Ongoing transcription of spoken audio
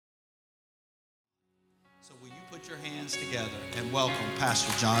put your hands together and welcome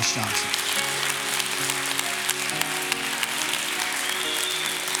Pastor Josh Johnson.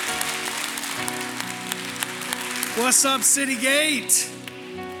 What's up, City Gate?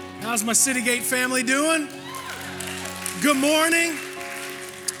 How's my City Gate family doing? Good morning.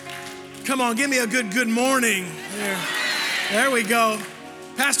 Come on, give me a good morning. There we go.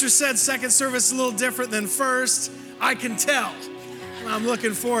 Pastor said second service is a little different than first. I can tell. I'm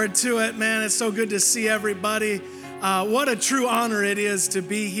looking forward to it, man. It's so good to see everybody. What a true honor it is to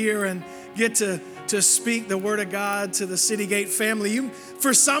be here and get to speak the word of God to the City Gate family.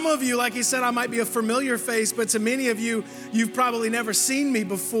 For some of you, like he said, I might be a familiar face, but to many of you, you've probably never seen me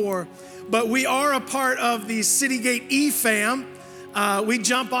before. But we are a part of the City Gate E-Fam. We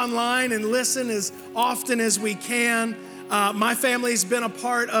jump online and listen as often as we can. My family's been a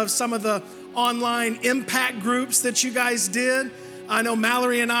part of some of the online impact groups that you guys did. I know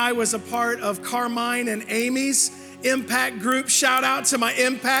Mallory and I was a part of Carmine and Amy's impact group. Shout out to my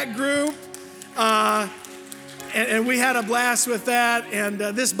impact group. And we had a blast with that. And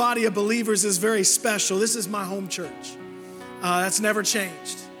this body of believers is very special. This is my home church. That's never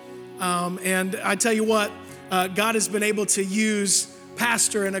changed. And I tell you what, God has been able to use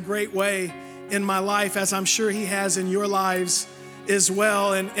Pastor in a great way in my life, as I'm sure he has in your lives as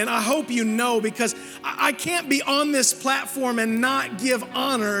well. And I hope you know, because I can't be on this platform and not give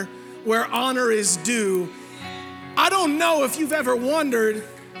honor where honor is due. I don't know if you've ever wondered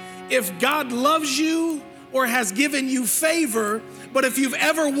if God loves you or has given you favor, but if you've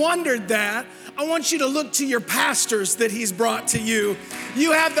ever wondered that, I want you to look to your pastors that he's brought to you.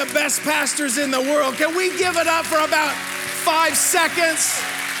 You have the best pastors in the world. Can we give it up for about 5 seconds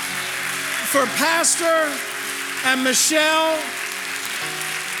for Pastor and Michelle?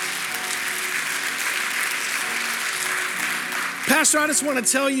 Pastor, I just want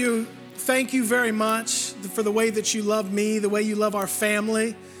to tell you, thank you very much for the way that you love me, the way you love our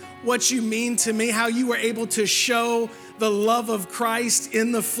family, what you mean to me, how you were able to show the love of Christ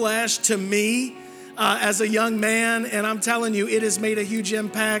in the flesh to me as a young man. And I'm telling you, it has made a huge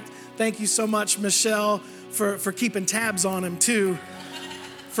impact. Thank you so much, Michelle, for keeping tabs on him too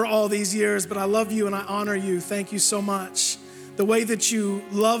for all these years. But I love you and I honor you. Thank you so much. The way that you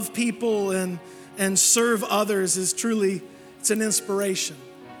love people and serve others is truly, it's an inspiration.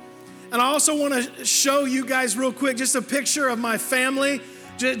 And I also want to show you guys real quick just a picture of my family,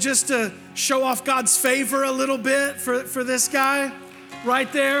 just to show off God's favor a little bit for this guy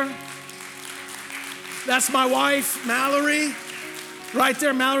right there. That's my wife, Mallory. Right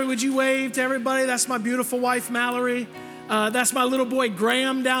there, Mallory, would you wave to everybody? That's my beautiful wife, Mallory. That's my little boy,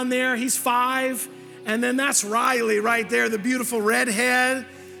 Graham, down there. He's 5. And then that's Riley right there, the beautiful redhead.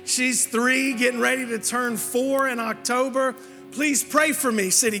 She's 3, getting ready to turn 4 in October. Please pray for me,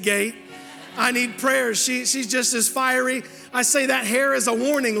 City Gate. I need prayers. She's just as fiery. I say that hair is a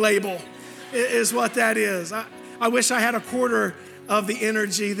warning label, is what that is. I wish I had a quarter of the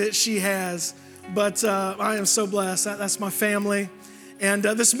energy that she has, but I am so blessed. That's my family. And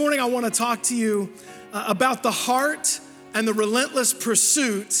this morning I want to talk to you about the heart and the relentless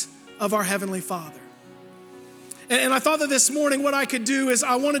pursuit of our Heavenly Father. And I thought that this morning what I could do is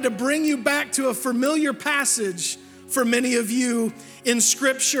I wanted to bring you back to a familiar passage for many of you in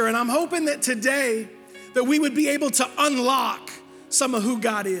Scripture. And I'm hoping that today that we would be able to unlock some of who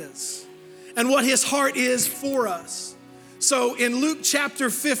God is and what his heart is for us. So in Luke chapter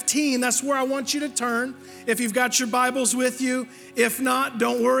 15, that's where I want you to turn. If you've got your Bibles with you, if not,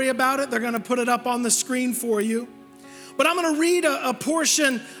 don't worry about it. They're going to put it up on the screen for you. But I'm going to read a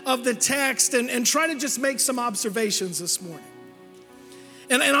portion of the text and try to just make some observations this morning.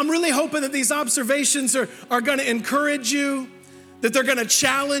 And I'm really hoping that these observations are going to encourage you, that they're going to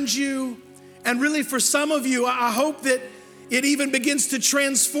challenge you. And really for some of you, I hope that it even begins to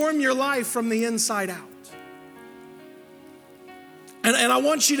transform your life from the inside out. And I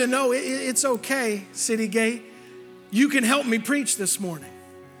want you to know it's okay, City Gate. You can help me preach this morning.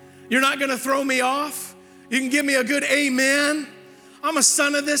 You're not going to throw me off. You can give me a good amen. I'm a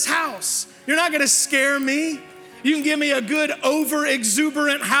son of this house. You're not going to scare me. You can give me a good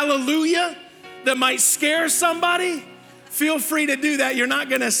over-exuberant hallelujah that might scare somebody. Feel free to do that. You're not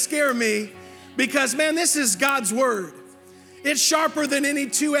going to scare me because, man, this is God's word. It's sharper than any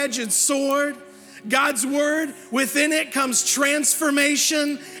two-edged sword. God's word, within it comes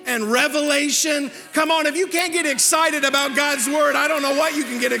transformation and revelation. Come on, if you can't get excited about God's word, I don't know what you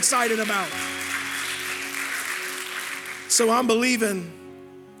can get excited about. So I'm believing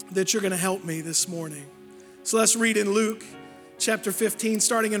that you're going to help me this morning. So let's read in Luke chapter 15,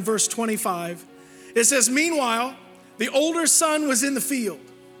 starting in verse 25. It says, "Meanwhile, the older son was in the field.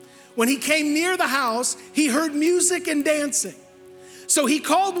 When he came near the house, he heard music and dancing. So he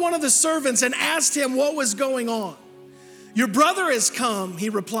called one of the servants and asked him what was going on. "Your brother has come," he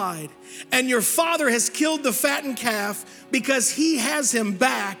replied, "and your father has killed the fattened calf because he has him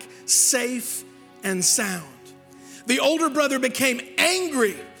back safe and sound." The older brother became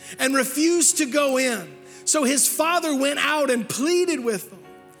angry and refused to go in. So his father went out and pleaded with him.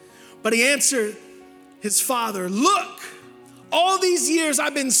 But he answered his father, "Look, all these years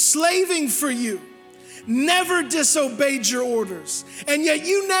I've been slaving for you, never disobeyed your orders, and yet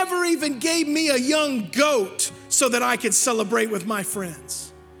you never even gave me a young goat so that I could celebrate with my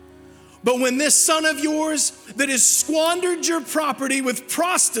friends. But when this son of yours that has squandered your property with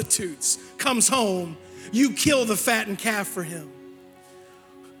prostitutes comes home, you kill the fattened calf for him."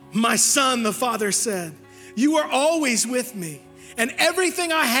 "My son," the father said, "you are always with me, and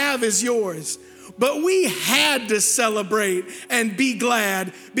everything I have is yours. But we had to celebrate and be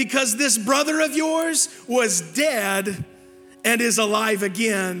glad because this brother of yours was dead and is alive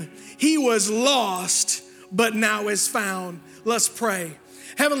again. He was lost, but now is found." Let's pray.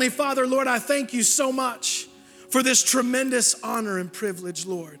 Heavenly Father, Lord, I thank you so much for this tremendous honor and privilege,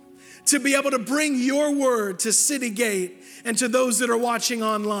 Lord, to be able to bring your word to City Gate and to those that are watching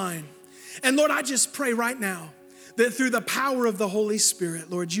online. And Lord, I just pray right now that through the power of the Holy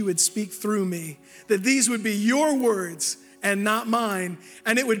Spirit, Lord, you would speak through me, that these would be your words and not mine,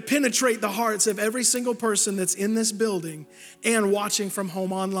 and it would penetrate the hearts of every single person that's in this building and watching from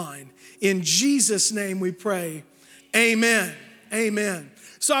home online. In Jesus' name we pray, amen, amen.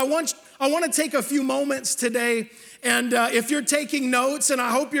 So I want to take a few moments today, and if you're taking notes, and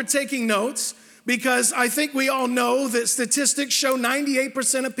I hope you're taking notes, because I think we all know that statistics show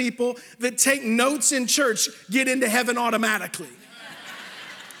 98% of people that take notes in church get into heaven automatically.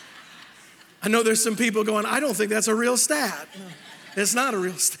 I know there's some people going, "I don't think that's a real stat." No, it's not a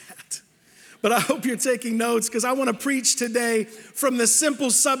real stat. But I hope you're taking notes because I want to preach today from the simple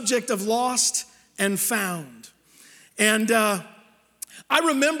subject of lost and found. And I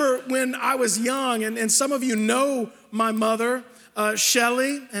remember when I was young, and some of you know my mother,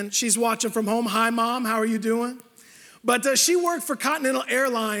 Shelly, and she's watching from home. Hi, Mom, how are you doing? But she worked for Continental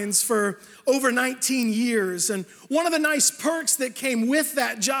Airlines for over 19 years. And one of the nice perks that came with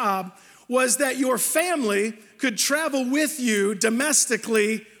that job was that your family could travel with you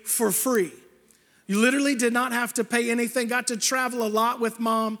domestically for free. You literally did not have to pay anything, got to travel a lot with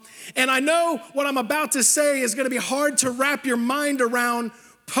Mom. And I know what I'm about to say is going to be hard to wrap your mind around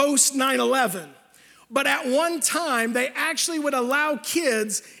post 9/11. But at one time, they actually would allow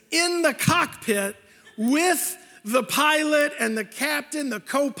kids in the cockpit with the pilot and the captain, the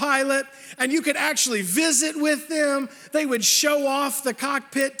co-pilot, and you could actually visit with them. They would show off the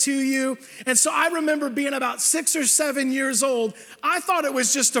cockpit to you. And so I remember being about 6 or 7 years old. I thought it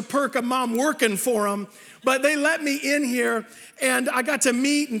was just a perk of Mom working for them, but they let me in here, and I got to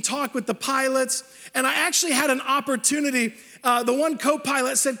meet and talk with the pilots, and I actually had an opportunity. The one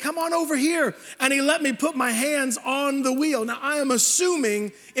co-pilot said, "Come on over here," and he let me put my hands on the wheel. Now, I am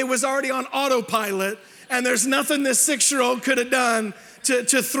assuming it was already on autopilot, and there's nothing this 6-year-old could have done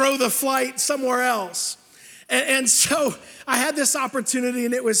to throw the flight somewhere else. And so I had this opportunity,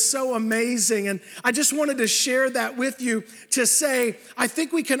 and it was so amazing, and I just wanted to share that with you to say, I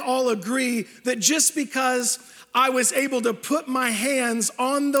think we can all agree that just because I was able to put my hands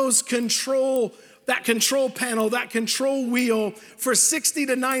on that control panel, that control wheel for 60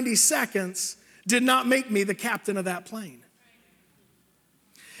 to 90 seconds did not make me the captain of that plane.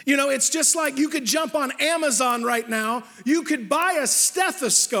 You know, it's just like you could jump on Amazon right now, you could buy a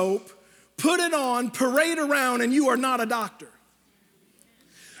stethoscope, put it on, parade around, and you are not a doctor.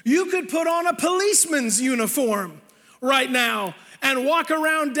 You could put on a policeman's uniform right now and walk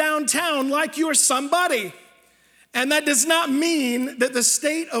around downtown like you're somebody. And that does not mean that the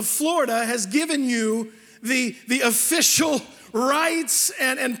state of Florida has given you the official rights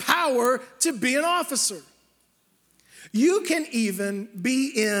and power to be an officer. You can even be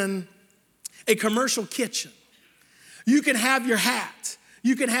in a commercial kitchen. You can have your hat.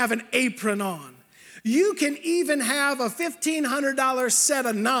 You can have an apron on. You can even have a $1,500 set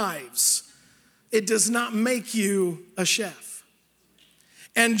of knives. It does not make you a chef.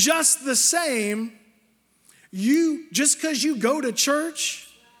 And just the same, just because you go to church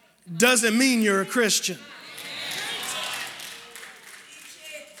doesn't mean you're a Christian.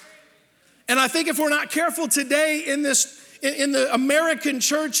 And I think if we're not careful today in the American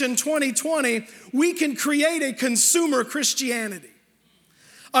church in 2020, we can create a consumer Christianity.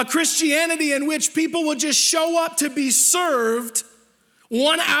 A Christianity in which people will just show up to be served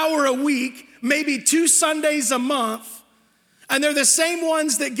 1 hour a week, maybe 2 Sundays a month, And they're the same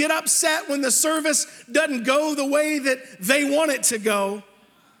ones that get upset when the service doesn't go the way that they want it to go.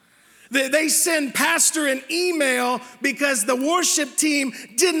 They send pastor an email because the worship team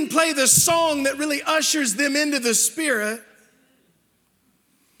didn't play the song that really ushers them into the Spirit.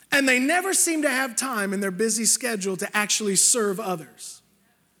 And they never seem to have time in their busy schedule to actually serve others.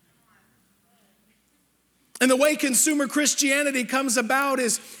 And the way consumer Christianity comes about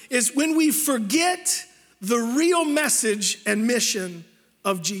is when we forget the real message and mission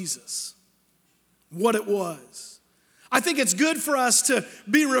of Jesus, what it was. I think it's good for us to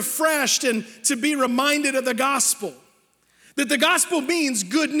be refreshed and to be reminded of the gospel, that the gospel means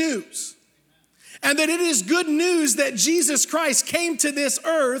good news. And that it is good news that Jesus Christ came to this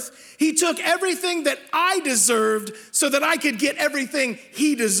earth. He took everything that I deserved so that I could get everything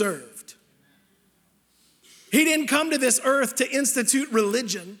he deserved. He didn't come to this earth to institute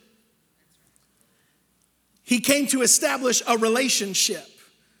religion. He came to establish a relationship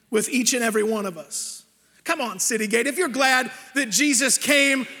with each and every one of us. Come on, City Gate. If you're glad that Jesus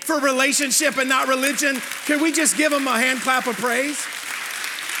came for relationship and not religion, can we just give him a hand clap of praise?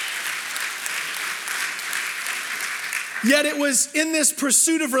 Yet it was in this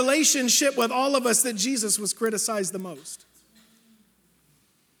pursuit of relationship with all of us that Jesus was criticized the most.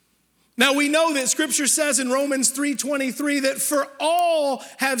 Now we know that Scripture says in Romans 3:23 that for all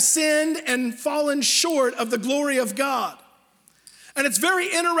have sinned and fallen short of the glory of God. And it's very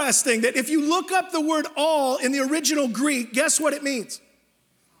interesting that if you look up the word all in the original Greek, guess what it means?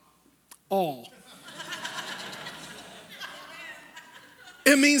 All.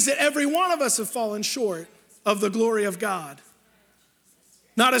 It means that every one of us have fallen short of the glory of God.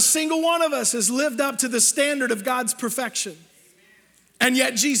 Not a single one of us has lived up to the standard of God's perfection. And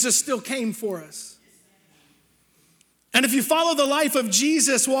yet Jesus still came for us. And if you follow the life of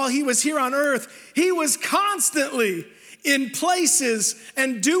Jesus while he was here on earth, he was constantly in places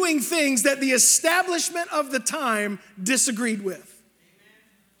and doing things that the establishment of the time disagreed with.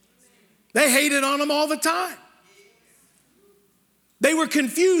 They hated on him all the time. They were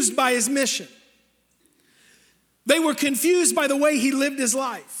confused by his mission. They were confused by the way he lived his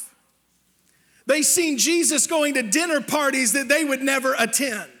life. They seen Jesus going to dinner parties that they would never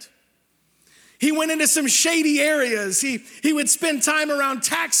attend. He went into some shady areas. He would spend time around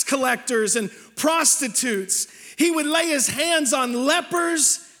tax collectors and prostitutes. He would lay his hands on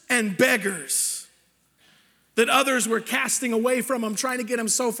lepers and beggars that others were casting away from him, trying to get him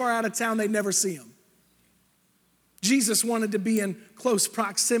so far out of town they'd never see him. Jesus wanted to be in close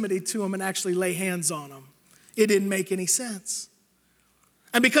proximity to him and actually lay hands on him. It didn't make any sense.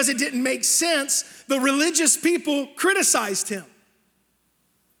 And because it didn't make sense, the religious people criticized him.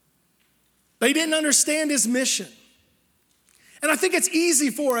 They didn't understand his mission. And I think it's easy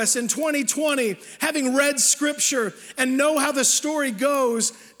for us in 2020, having read Scripture and know how the story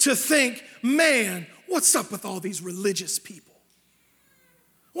goes, to think, man, what's up with all these religious people?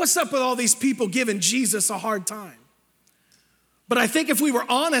 What's up with all these people giving Jesus a hard time? But I think if we were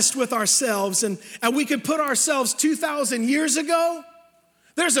honest with ourselves and we could put ourselves 2,000 years ago,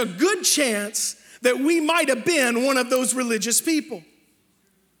 there's a good chance that we might have been one of those religious people.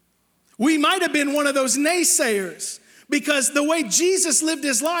 We might have been one of those naysayers because the way Jesus lived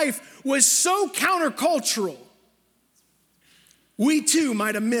his life was so countercultural. We too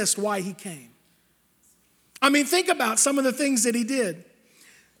might have missed why he came. I mean, think about some of the things that he did.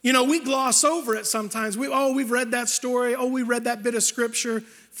 You know, we gloss over it sometimes. We've read that story. We read that bit of Scripture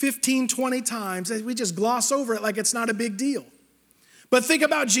 15, 20 times. We just gloss over it like it's not a big deal. But think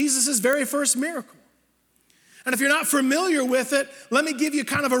about Jesus' very first miracle. And if you're not familiar with it, let me give you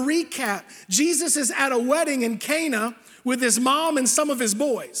kind of a recap. Jesus is at a wedding in Cana with his mom and some of his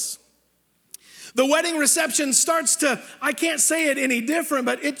boys. The wedding reception starts to, I can't say it any different,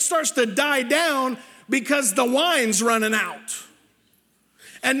 but it starts to die down because the wine's running out.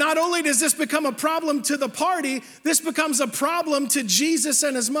 And not only does this become a problem to the party, this becomes a problem to Jesus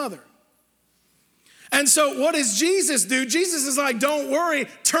and his mother. And so what does Jesus do? Jesus is like, don't worry,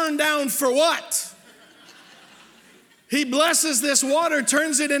 turn down for what? He blesses this water,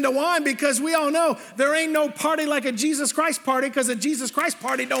 turns it into wine, because we all know there ain't no party like a Jesus Christ party, because a Jesus Christ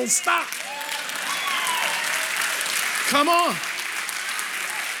party don't stop. Come on.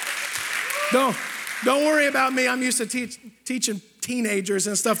 Don't worry about me. I'm used to teaching teenagers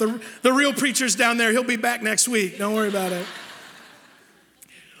and stuff. The real preacher's down there. He'll be back next week. Don't worry about it.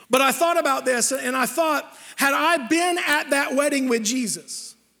 But I thought about this, and I thought, had I been at that wedding with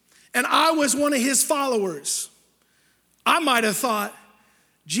Jesus, and I was one of his followers, I might have thought,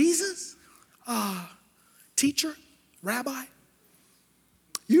 Jesus, teacher, rabbi,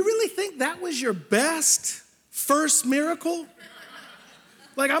 you really think that was your best first miracle?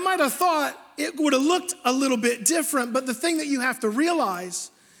 Like, I might have thought it would have looked a little bit different, but the thing that you have to realize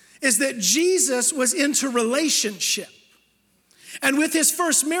is that Jesus was into relationship. And with his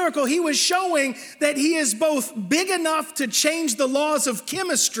first miracle, he was showing that he is both big enough to change the laws of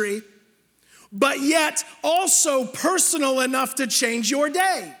chemistry, but yet also personal enough to change your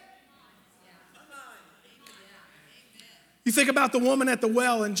day. You think about the woman at the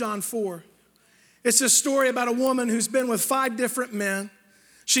well in John 4. It's a story about a woman who's been with 5 different men.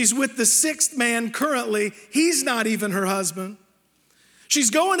 She's with the 6th man currently. He's not even her husband. She's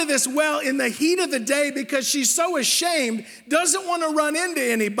going to this well in the heat of the day because she's so ashamed, doesn't want to run into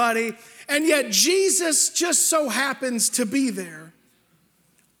anybody, and yet Jesus just so happens to be there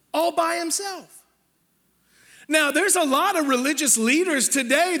all by himself. Now, there's a lot of religious leaders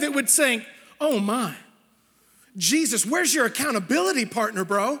today that would think, oh my, Jesus, where's your accountability partner,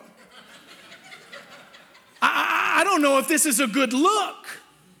 bro? I don't know if this is a good look.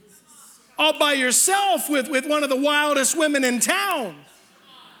 All by yourself with one of the wildest women in town.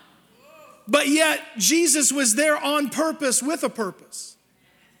 But yet, Jesus was there on purpose with a purpose.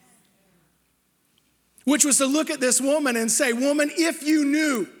 Which was to look at this woman and say, woman, if you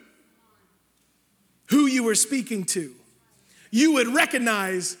knew who you were speaking to, you would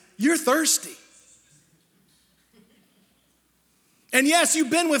recognize you're thirsty. And yes, you've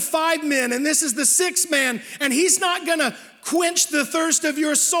been with 5 men, and this is the 6th man, and he's not gonna quench the thirst of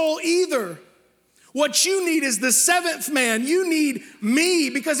your soul either. What you need is the 7th man. You need me,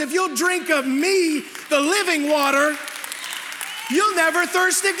 because if you'll drink of me, the living water, you'll never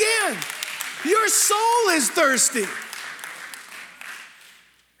thirst again. Your soul is thirsty.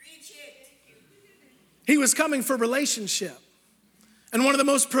 He was coming for relationship. And one of the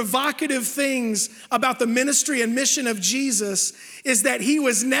most provocative things about the ministry and mission of Jesus is that he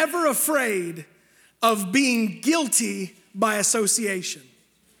was never afraid of being guilty by association.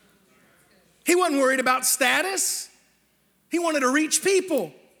 He wasn't worried about status. He wanted to reach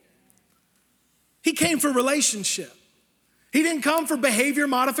people. He came for relationship. He didn't come for behavior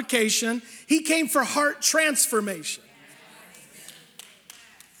modification. He came for heart transformation.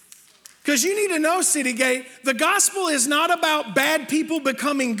 Because you need to know, City Gate, the gospel is not about bad people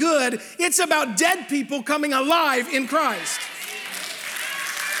becoming good. It's about dead people coming alive in Christ.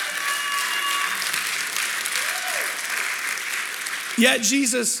 Yet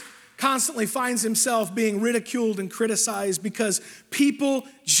Jesus constantly finds himself being ridiculed and criticized because people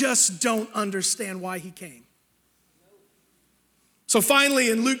just don't understand why he came. So finally,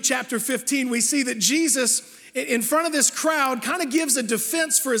 in Luke chapter 15, we see that Jesus, in front of this crowd, kind of gives a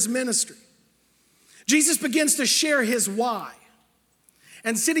defense for his ministry. Jesus begins to share his why.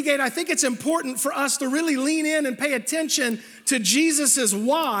 And City Gate, I think it's important for us to really lean in and pay attention to Jesus's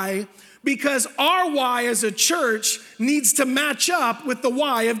why, because our why as a church needs to match up with the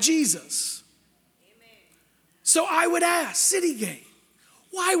why of Jesus. Amen. So I would ask, City Gate,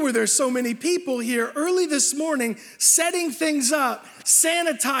 why were there so many people here early this morning setting things up,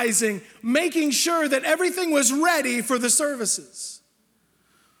 sanitizing, making sure that everything was ready for the services?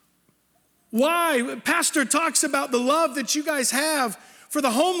 Why? Pastor talks about the love that you guys have for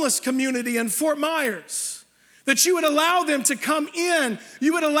the homeless community in Fort Myers, that you would allow them to come in,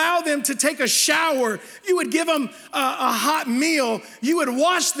 you would allow them to take a shower, you would give them a hot meal, you would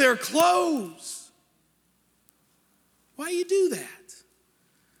wash their clothes. Why you do that?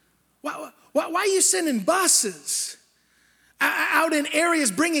 Why are you sending buses out in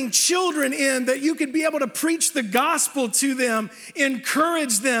areas, bringing children in that you could be able to preach the gospel to them,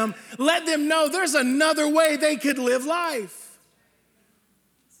 encourage them, let them know there's another way they could live life?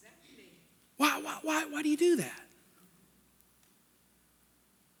 Why do you do that?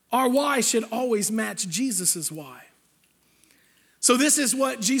 Our why should always match Jesus's why. So this is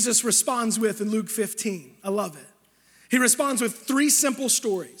what Jesus responds with in Luke 15. I love it. He responds with 3 simple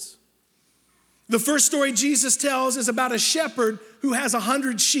stories. The first story Jesus tells is about a shepherd who has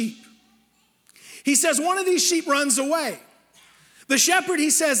 100 sheep. He says one of these sheep runs away. The shepherd, he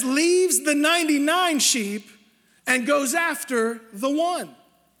says, leaves the 99 sheep and goes after the one.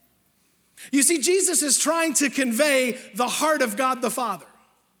 You see, Jesus is trying to convey the heart of God the Father,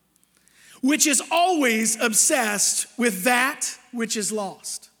 which is always obsessed with that which is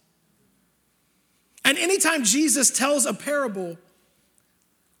lost. And anytime Jesus tells a parable,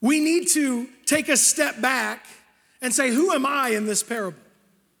 we need to take a step back and say, who am I in this parable?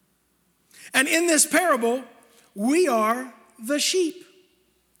 And in this parable, we are the sheep.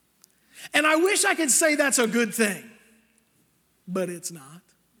 And I wish I could say that's a good thing, but it's not.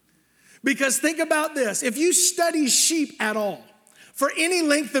 Because think about this. If you study sheep at all, for any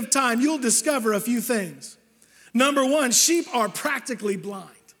length of time, you'll discover a few things. Number one, sheep are practically blind.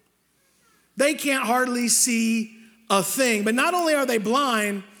 They can't hardly see a thing. But not only are they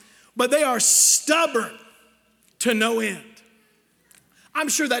blind, but they are stubborn to no end. I'm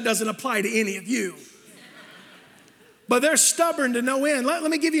sure that doesn't apply to any of you. But they're stubborn to no end. Let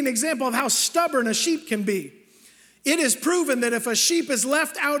me give you an example of how stubborn a sheep can be. It is proven that if a sheep is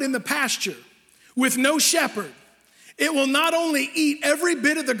left out in the pasture with no shepherd, it will not only eat every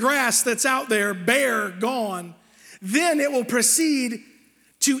bit of the grass that's out there, bare, gone, then it will proceed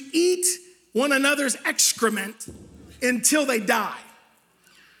to eat one another's excrement until they die.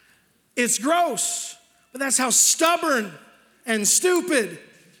 It's gross, but that's how stubborn and stupid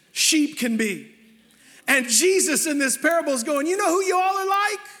sheep can be. And Jesus in this parable is going, you know who y'all are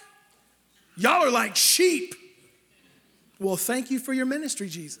like? Y'all are like sheep. Well, thank you for your ministry,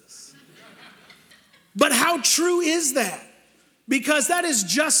 Jesus. But how true is that? Because that is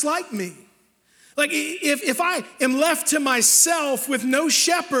just like me. Like if I am left to myself with no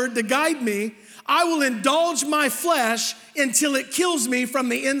shepherd to guide me, I will indulge my flesh until it kills me from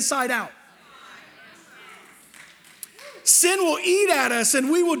the inside out. Sin will eat at us and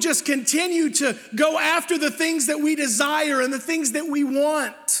we will just continue to go after the things that we desire and the things that we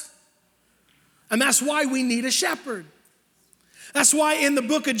want. And that's why we need a shepherd. That's why in the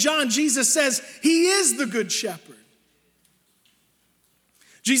book of John, Jesus says he is the good shepherd.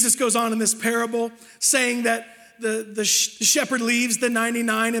 Jesus goes on in this parable saying that the shepherd leaves the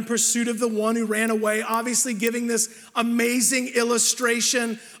 99 in pursuit of the one who ran away, obviously giving this amazing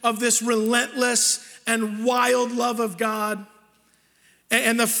illustration of this relentless and wild love of God.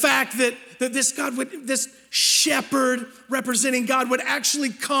 And the fact that this shepherd representing God would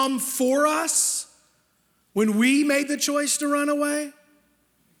actually come for us when we made the choice to run away.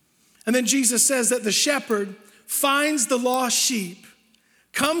 And then Jesus says that the shepherd finds the lost sheep,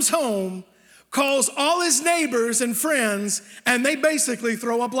 comes home, calls all his neighbors and friends, and they basically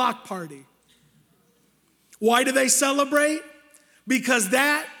throw a block party. Why do they celebrate? Because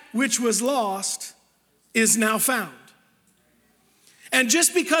that which was lost is now found. And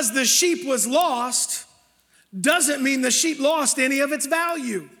just because the sheep was lost doesn't mean the sheep lost any of its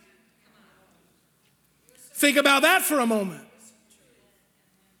value. Think about that for a moment.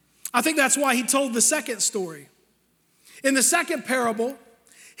 I think that's why he told the second story. In the second parable,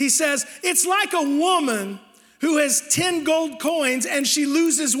 he says, it's like a woman who has 10 gold coins and she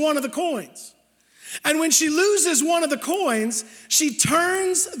loses one of the coins. And when she loses one of the coins, she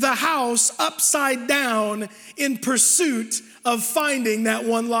turns the house upside down in pursuit of finding that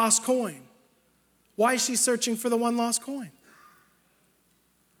one lost coin. Why is she searching for the one lost coin?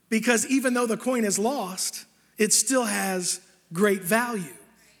 Because even though the coin is lost, it still has great value.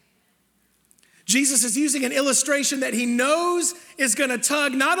 Jesus is using an illustration that he knows is going to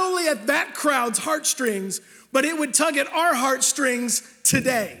tug not only at that crowd's heartstrings, but it would tug at our heartstrings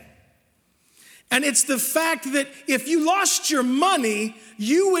today. And it's the fact that if you lost your money,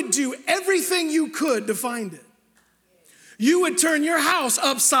 you would do everything you could to find it. You would turn your house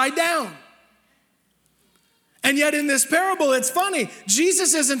upside down. And yet in this parable, it's funny.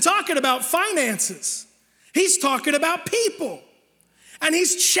 Jesus isn't talking about finances. He's talking about people. And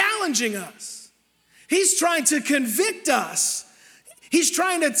he's challenging us. He's trying to convict us. He's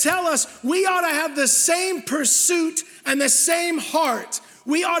trying to tell us we ought to have the same pursuit and the same heart.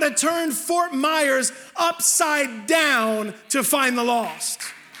 We ought to turn Fort Myers upside down to find the lost.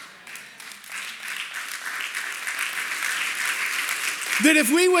 That if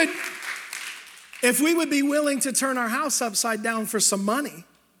we would be willing to turn our house upside down for some money,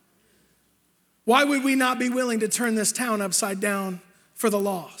 why would we not be willing to turn this town upside down for the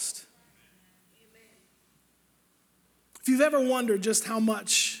lost? If you've ever wondered just how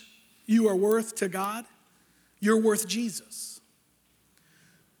much you are worth to God, you're worth Jesus.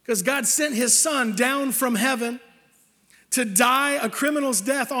 Because God sent his son down from heaven to die a criminal's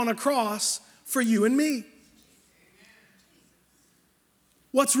death on a cross for you and me.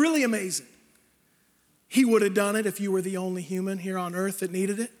 What's really amazing, he would have done it if you were the only human here on earth that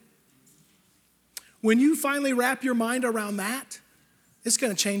needed it. When you finally wrap your mind around that, it's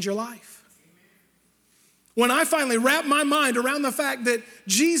going to change your life. When I finally wrap my mind around the fact that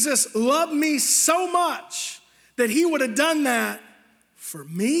Jesus loved me so much that he would have done that for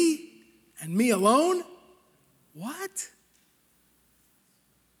me and me alone, what?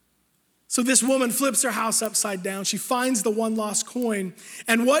 So this woman flips her house upside down. She finds the one lost coin.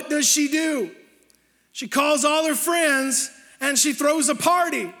 And what does she do? She calls all her friends and she throws a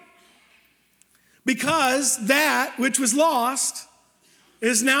party. Because that which was lost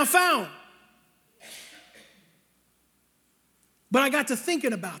is now found. But I got to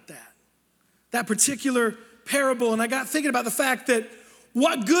thinking about that particular parable, and I got thinking about the fact that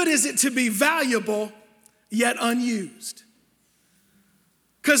what good is it to be valuable yet unused?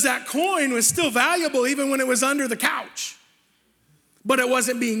 Because that coin was still valuable even when it was under the couch, but it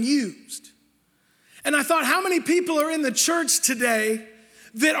wasn't being used. And I thought, how many people are in the church today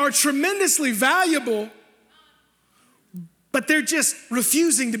that are tremendously valuable, but they're just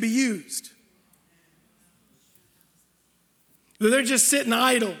refusing to be used? They're just sitting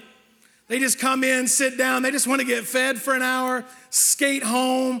idle. They just come in, sit down. They just want to get fed for an hour, skate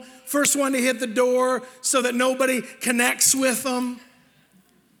home, first one to hit the door so that nobody connects with them.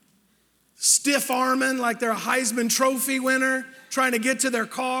 Stiff arming like they're a Heisman Trophy winner, trying to get to their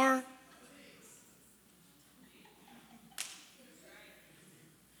car.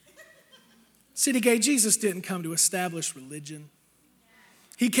 City Gate, Jesus didn't come to establish religion.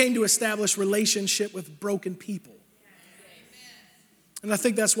 He came to establish relationship with broken people. And I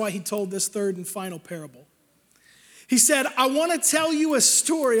think that's why he told this third and final parable. He said, I want to tell you a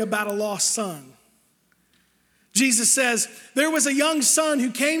story about a lost son. Jesus says, there was a young son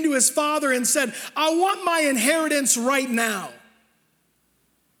who came to his father and said, I want my inheritance right now.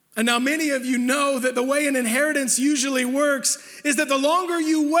 And now many of you know that the way an inheritance usually works is that the longer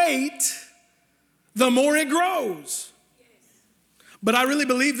you wait, the more it grows. But I really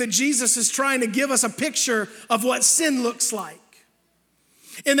believe that Jesus is trying to give us a picture of what sin looks like.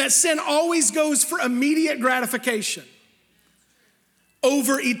 And that sin always goes for immediate gratification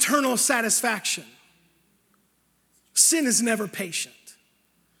over eternal satisfaction. Sin is never patient.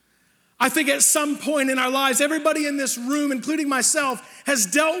 I think at some point in our lives, everybody in this room, including myself, has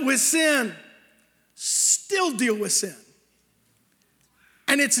dealt with sin, still deal with sin.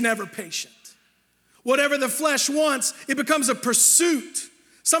 And it's never patient. Whatever the flesh wants, it becomes a pursuit.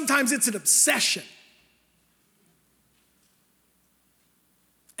 Sometimes it's an obsession.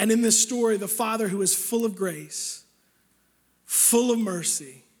 And in this story, the Father, who is full of grace, full of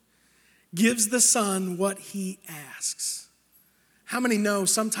mercy, gives the Son what he asks. How many know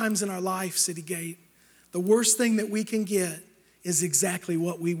sometimes in our life, City Gate, the worst thing that we can get is exactly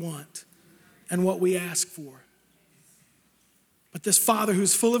what we want and what we ask for? But this Father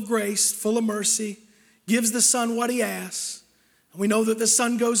who's full of grace, full of mercy, gives the Son what he asks. And we know that the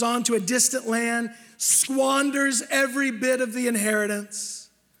Son goes on to a distant land, squanders every bit of the inheritance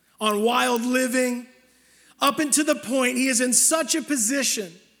on wild living, up until the point he is in such a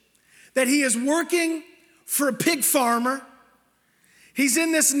position that he is working for a pig farmer. He's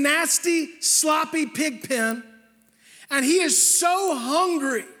in this nasty, sloppy pig pen, and he is so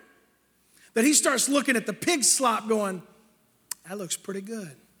hungry that he starts looking at the pig slop going, that looks pretty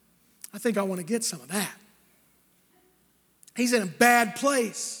good. I think I want to get some of that. He's in a bad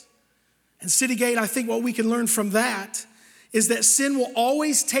place. And City Gate, I think what we can learn from that is that sin will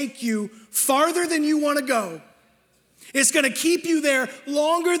always take you farther than you want to go. It's going to keep you there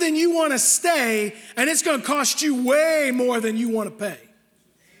longer than you want to stay, and it's going to cost you way more than you want to pay.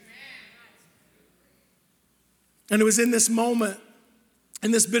 And it was in this moment,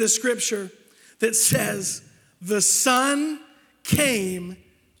 in this bit of scripture, that says, the Son came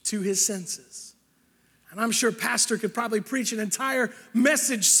to his senses. And I'm sure Pastor could probably preach an entire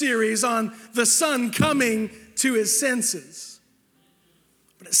message series on the Son coming to his senses.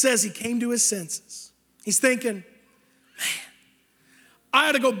 But it says he came to his senses. He's thinking, man, I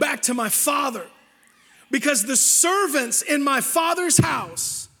ought to go back to my father because the servants in my father's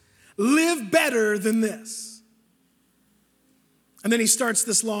house live better than this. And then he starts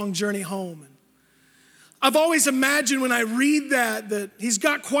this long journey home. And I've always imagined when I read that he's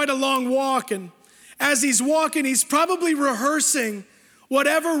got quite a long walk, and as he's walking, he's probably rehearsing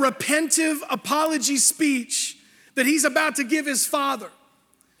whatever repentive apology speech that he's about to give his father.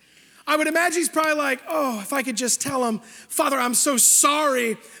 I would imagine he's probably like, oh, if I could just tell him, Father, I'm so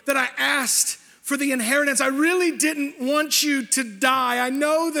sorry that I asked for the inheritance. I really didn't want you to die. I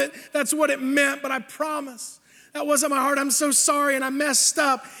know that that's what it meant, but I promise that wasn't my heart. I'm so sorry and I messed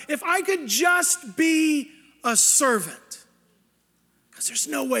up. If I could just be a servant, because there's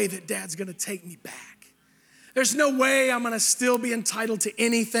no way that Dad's going to take me back. There's no way I'm going to still be entitled to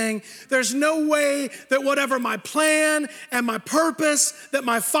anything. There's no way that whatever my plan and my purpose that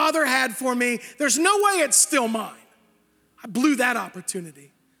my father had for me, there's no way it's still mine. I blew that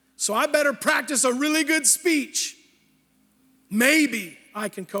opportunity. So I better practice a really good speech. Maybe I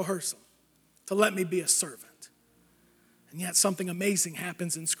can coerce him to let me be a servant. And yet something amazing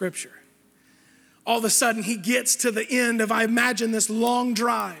happens in Scripture. All of a sudden he gets to the end of, I imagine, this long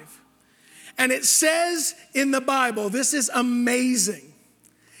drive. And it says in the Bible, this is amazing.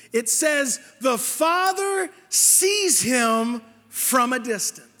 It says, the Father sees him from a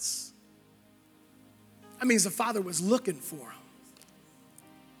distance. That means the Father was looking for him.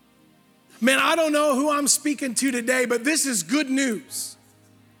 Man, I don't know who I'm speaking to today, but this is good news.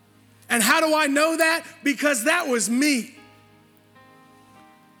 And how do I know that? Because that was me.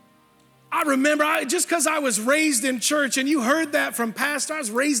 I remember, just because I was raised in church, and you heard that from Pastor, I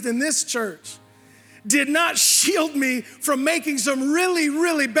was raised in this church, did not shield me from making some really,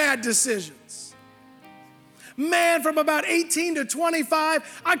 really bad decisions. Man, from about 18 to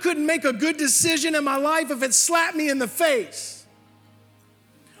 25, I couldn't make a good decision in my life if it slapped me in the face.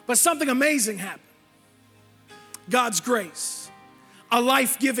 But something amazing happened. God's grace, a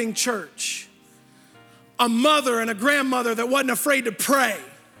life-giving church, a mother and a grandmother that wasn't afraid to pray,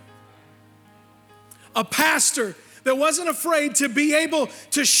 a pastor that wasn't afraid to be able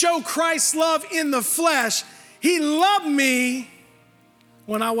to show Christ's love in the flesh. He loved me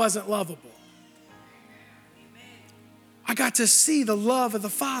when I wasn't lovable. I got to see the love of the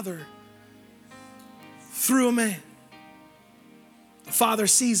Father through a man. The Father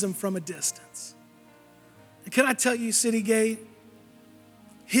sees him from a distance. And can I tell you, City Gate,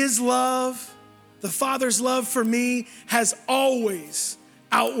 his love, the Father's love for me has always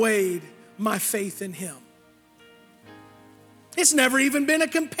outweighed my faith in him. It's never even been a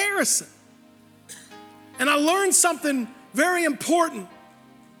comparison. And I learned something very important,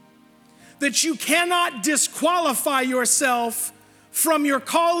 that you cannot disqualify yourself from your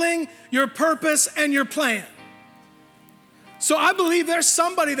calling, your purpose, and your plan. So I believe there's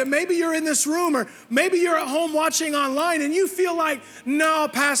somebody that maybe you're in this room, or maybe you're at home watching online, and you feel like, no,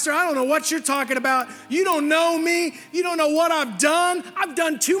 Pastor, I don't know what you're talking about. You don't know me. You don't know what I've done. I've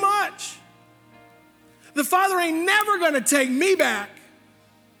done too much. The Father ain't never going to take me back.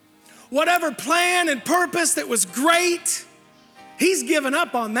 Whatever plan and purpose that was great, he's given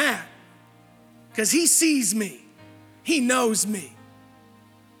up on that because he sees me. He knows me.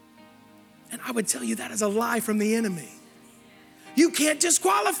 And I would tell you that is a lie from the enemy. You can't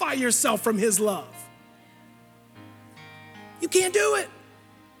disqualify yourself from his love. You can't do it.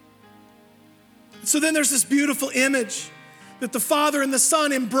 So then there's this beautiful image that the Father and the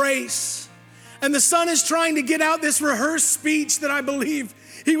Son embrace. And the Son is trying to get out this rehearsed speech that I believe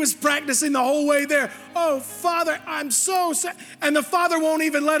he was practicing the whole way there. Oh, Father, I'm so sad. And the Father won't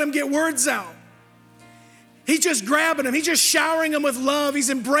even let him get words out. He's just grabbing him. He's just showering him with love. He's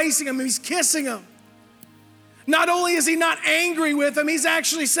embracing him. He's kissing him. Not only is he not angry with him, he's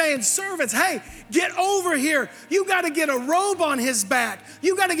actually saying, servants, hey, get over here. You got to get a robe on his back.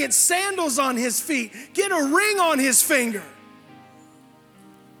 You got to get sandals on his feet. Get a ring on his finger.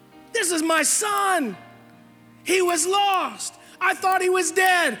 This is my son. He was lost. I thought he was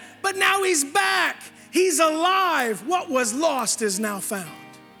dead, but now he's back. He's alive. What was lost is now found.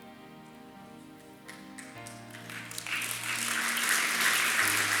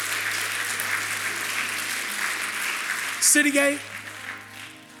 Citygate,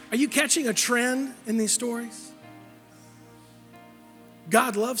 are you catching a trend in these stories?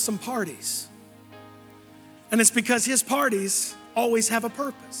 God loves some parties. And it's because his parties always have a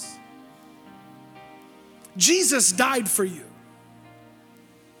purpose. Jesus died for you.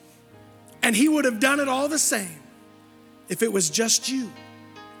 And he would have done it all the same if it was just you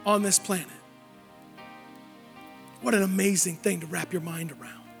on this planet. What an amazing thing to wrap your mind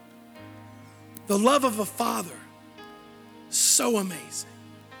around. The love of a father, so amazing.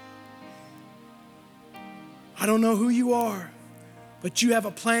 I don't know who you are, but you have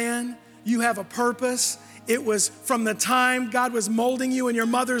a plan, you have a purpose. It was from the time God was molding you in your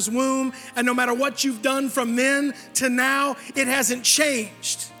mother's womb, and no matter what you've done from then to now, it hasn't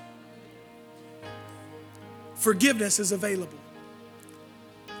changed. Forgiveness is available.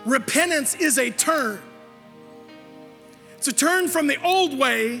 Repentance is a turn. It's a turn from the old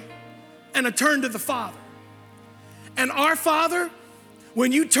way and a turn to the Father. And our Father,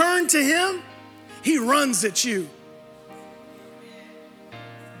 when you turn to him, he runs at you.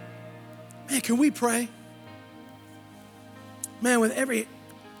 Man, can we pray? Man, with every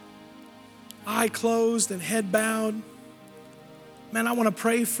eye closed and head bowed, man, I want to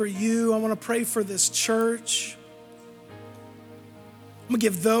pray for you. I want to pray for this church. I'm going to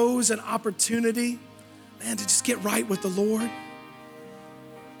give those an opportunity, man, to just get right with the Lord.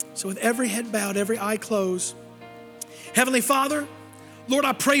 So with every head bowed, every eye closed, Heavenly Father, Lord,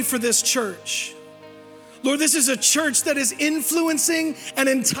 I pray for this church. Lord, this is a church that is influencing an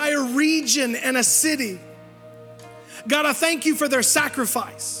entire region and a city. God, I thank you for their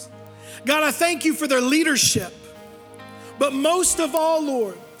sacrifice. God, I thank you for their leadership. But most of all,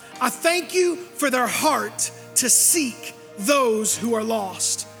 Lord, I thank you for their heart to seek those who are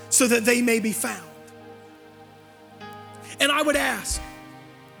lost so that they may be found. And I would ask,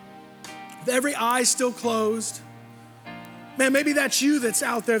 with every eye still closed. Man, maybe that's you that's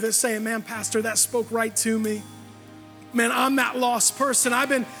out there that's saying, man, Pastor, that spoke right to me. Man, I'm that lost person. I've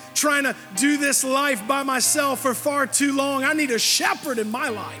been trying to do this life by myself for far too long. I need a shepherd in my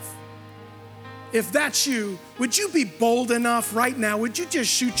life. If that's you, would you be bold enough right now? Would you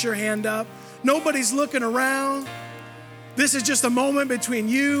just shoot your hand up? Nobody's looking around. This is just a moment between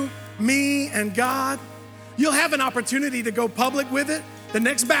you, me, and God. You'll have an opportunity to go public with it the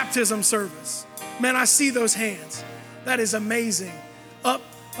next baptism service. Man, I see those hands. That is amazing.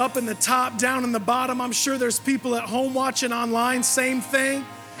 Up in the top, down in the bottom. I'm sure there's people at home watching online, same thing.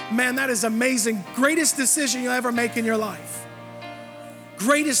 Man, that is amazing. Greatest decision you'll ever make in your life.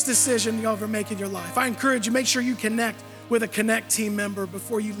 Greatest decision you'll ever make in your life. I encourage you, make sure you connect with a Connect team member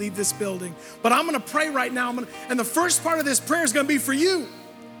before you leave this building. But I'm gonna pray right now, and the first part of this prayer is gonna be for you.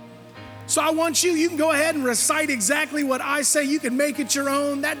 So I want you can go ahead and recite exactly what I say. You can make it your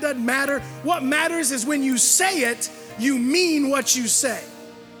own, that doesn't matter. What matters is when you say it, you mean what you say.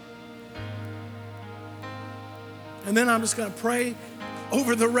 And then I'm just gonna pray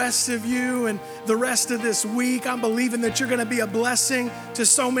over the rest of you and the rest of this week. I'm believing that you're gonna be a blessing to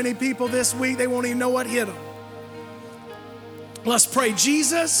so many people this week, they won't even know what hit them. Let's pray.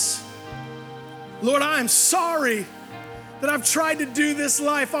 Jesus, Lord, I am sorry that I've tried to do this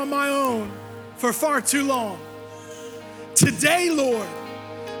life on my own for far too long. Today, Lord,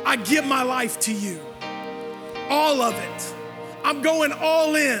 I give my life to you, all of it. I'm going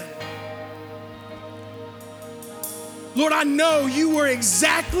all in. Lord, I know you were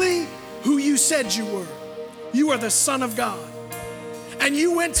exactly who you said you were. You are the Son of God. And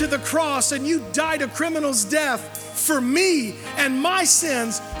you went to the cross and you died a criminal's death for me and my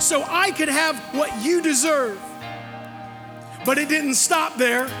sins so I could have what you deserve. But it didn't stop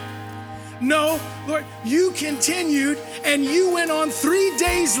there. No, Lord, you continued and you went on 3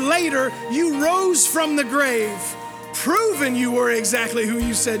 days later, you rose from the grave, proving you were exactly who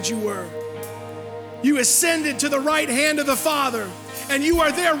you said you were. You ascended to the right hand of the Father, and you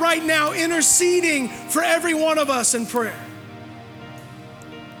are there right now interceding for every one of us in prayer.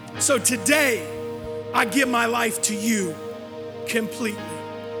 So today, I give my life to you completely.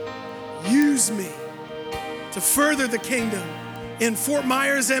 Use me to further the kingdom in Fort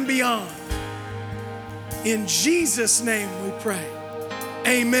Myers and beyond. In Jesus' name we pray.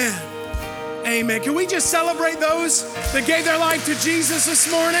 Amen. Amen. Can we just celebrate those that gave their life to Jesus this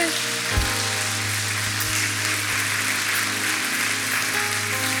morning?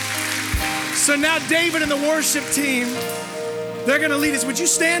 So now David and the worship team, they're gonna lead us. Would you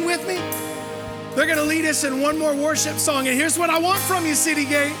stand with me? They're gonna lead us in one more worship song. And here's what I want from you, City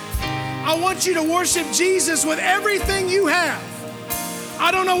Gate. I want you to worship Jesus with everything you have. I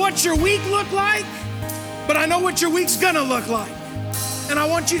don't know what your week looked like, but I know what your week's gonna look like. And I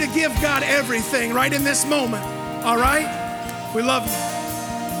want you to give God everything right in this moment, all right? We love you.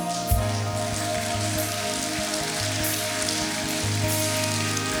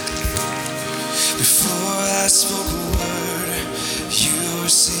 Before I spoke a word, you were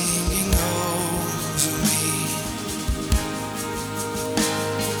singing over me.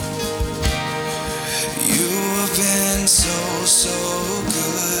 You have been so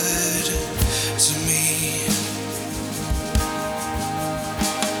good to me.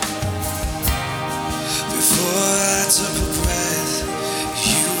 Before I took a breath,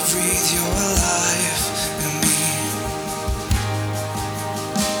 you breathed your life in me.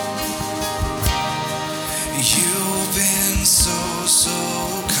 You've been so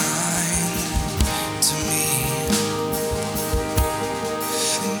kind to me.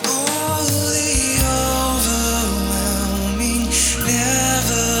 And all the overwhelming,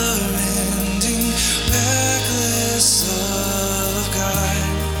 never-ending, reckless love of God.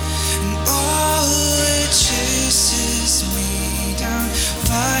 And all it chases me down,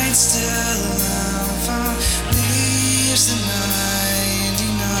 fights till I'm found, leaves the 99.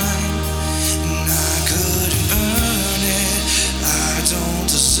 And I couldn't earn it, I don't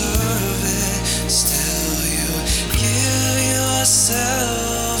deserve it. Still you give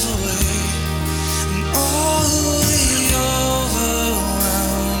yourself away. And all the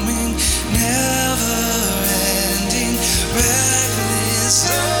overwhelming, never-ending, reckless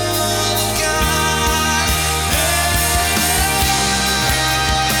love of God.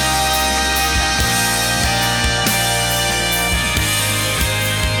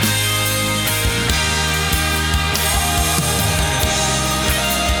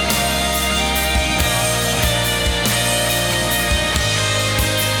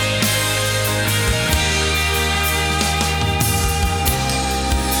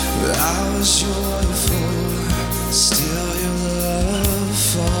 I was joyful, still your love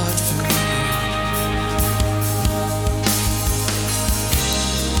fought for me.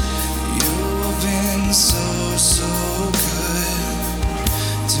 been so, so good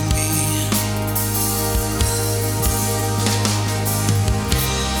to me.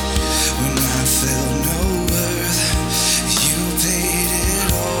 When I felt no worth, you paid it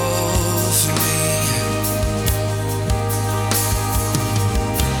all for me.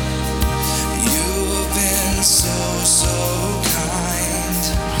 You've been so, so kind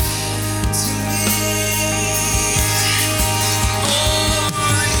to me.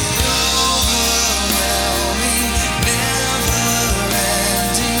 Overwhelming,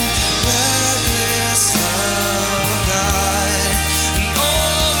 never-ending, reckless love of God. And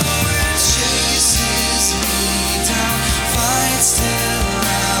all it chases me down, fights till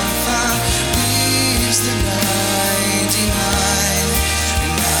I'm found, leaves the 99.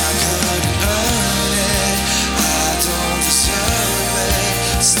 And I couldn't earn it, I don't deserve it.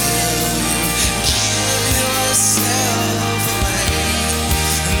 Still, you give yourself away.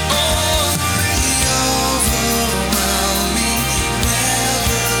 And overwhelming,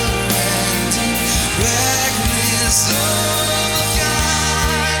 never-ending, reckless love of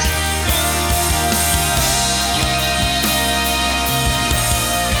God.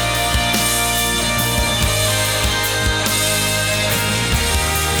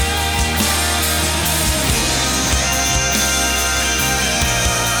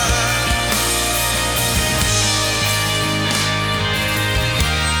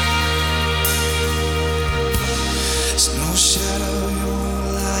 There's no shadow you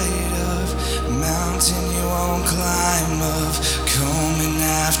won't light up, mountain you won't climb up, coming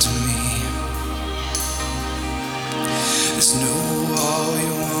after me. There's no wall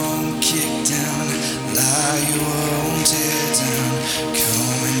you